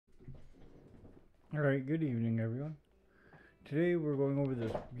Alright, good evening everyone. Today we're going over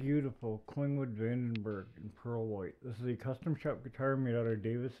this beautiful Collingwood Vandenberg in pearl white. This is a custom shop guitar made out of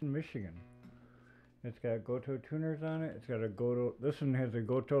Davison, Michigan. It's got Goto tuners on it. It's got a Goto, this one has a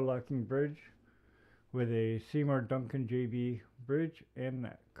Goto locking bridge with a Seymour Duncan JB bridge and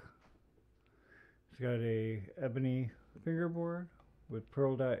neck. It's got a ebony fingerboard with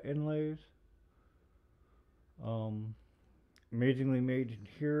pearl dot inlays. Amazingly made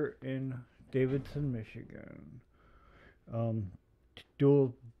here in Davidson, Michigan.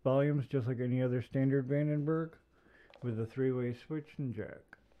 Dual volumes just like any other standard Vandenberg with a 3-way switch and jack.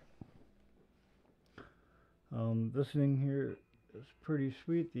 This thing here is pretty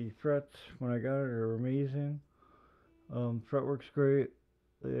sweet. The frets when I got it are amazing. Fretwork's great.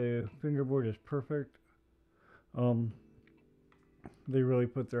 The fingerboard is perfect. They really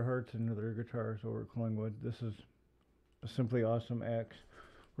put their hearts into their guitars over at Collingwood. This is a simply awesome axe.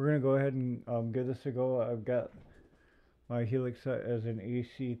 We're going to go ahead and give this a go. I've got my Helix set as an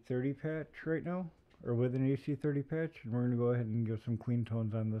AC30 patch right now, or with an AC30 patch, and we're going to go ahead and give some clean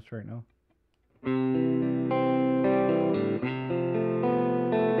tones on this right now.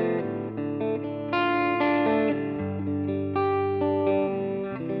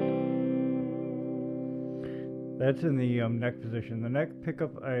 That's in the neck position. The neck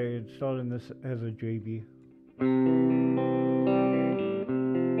pickup I installed in this has a JB.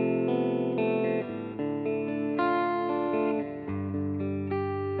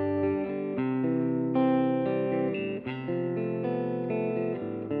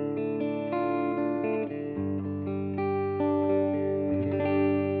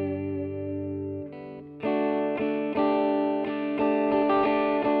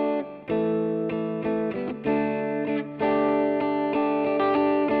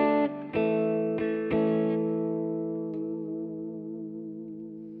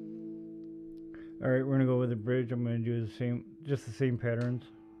 Alright, we're going to go with the bridge. I'm going to do just the same patterns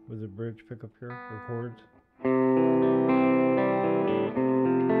with the bridge pickup here for chords.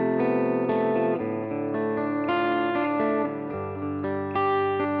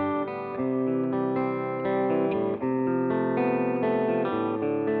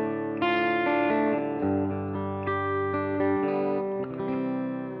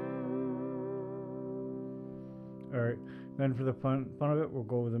 Alright, then for the fun of it, we'll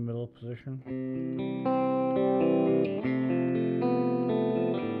go with the middle position.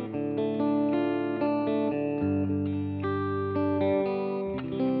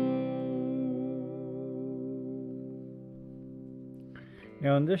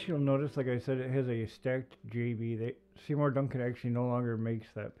 Now in this you'll notice, like I said, it has a stacked JB. Seymour Duncan actually no longer makes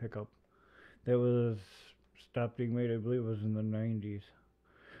that pickup. That was stopped being made, I believe it was in the 90s.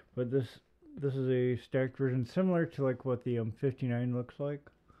 But this is a stacked version, similar to like what the 59 looks like,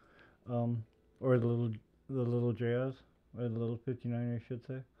 or the little Jazz, or the little 59 I should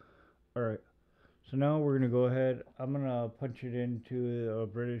say. All right, so now we're gonna go ahead. I'm gonna punch it into a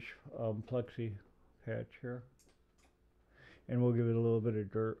British plexi patch here, and we'll give it a little bit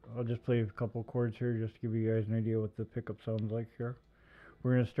of dirt. I'll just play a couple chords here just to give you guys an idea what the pickup sounds like here.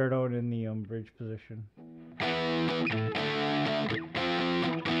 We're gonna start out in the bridge position.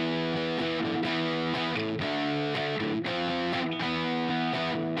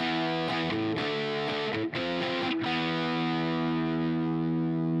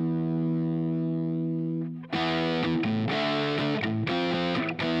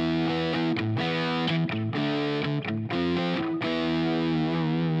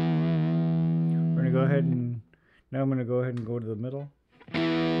 Now I'm going to go ahead and go to the middle.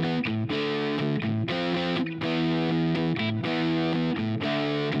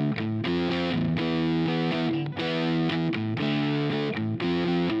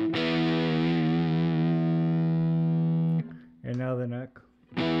 And now the neck.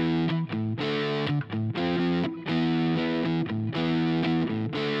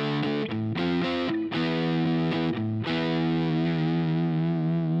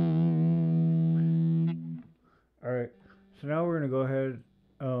 Alright, so now we're going to go ahead,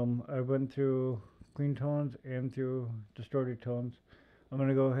 I went through clean tones and through distorted tones. I'm going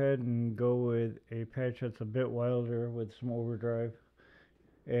to go ahead and go with a patch that's a bit wilder with some overdrive,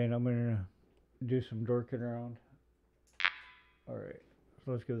 and I'm going to do some dorking around. Alright,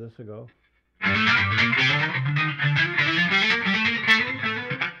 so let's give this a go.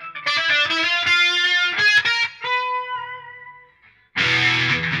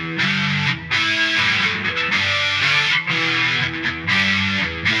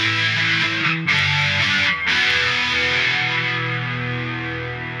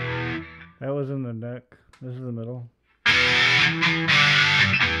 That was in the neck. This is the middle.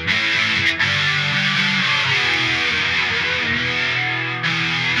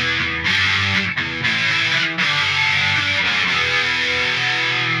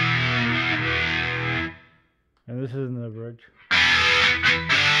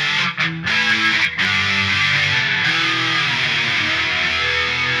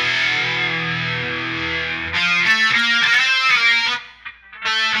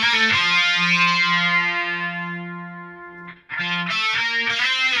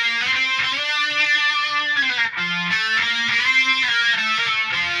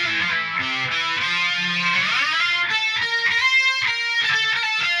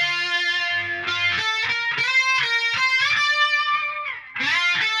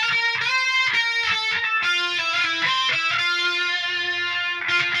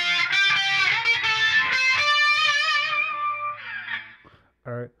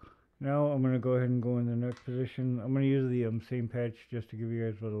 Alright, now I'm going to go ahead and go in the next position. I'm going to use the same patch just to give you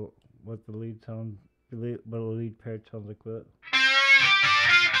guys what the lead sound, what a lead patch sounds like with it.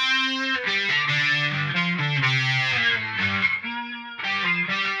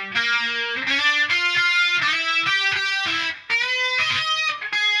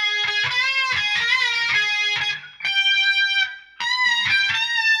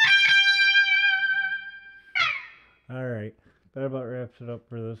 Alright, that about wraps it up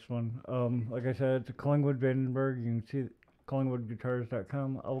for this one. Like I said, it's a Collingwood Vandenberg. You can see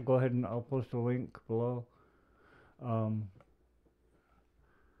collingwoodguitars.com. I'll go ahead and I'll post a link below.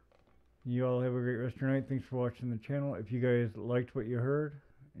 You all have a great rest of your night. Thanks for watching the channel. If you guys liked what you heard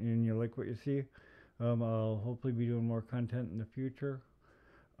and you like what you see, I'll hopefully be doing more content in the future.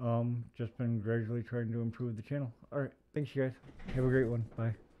 Just been gradually trying to improve the channel. Alright, thanks you guys. Have a great one.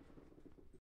 Bye.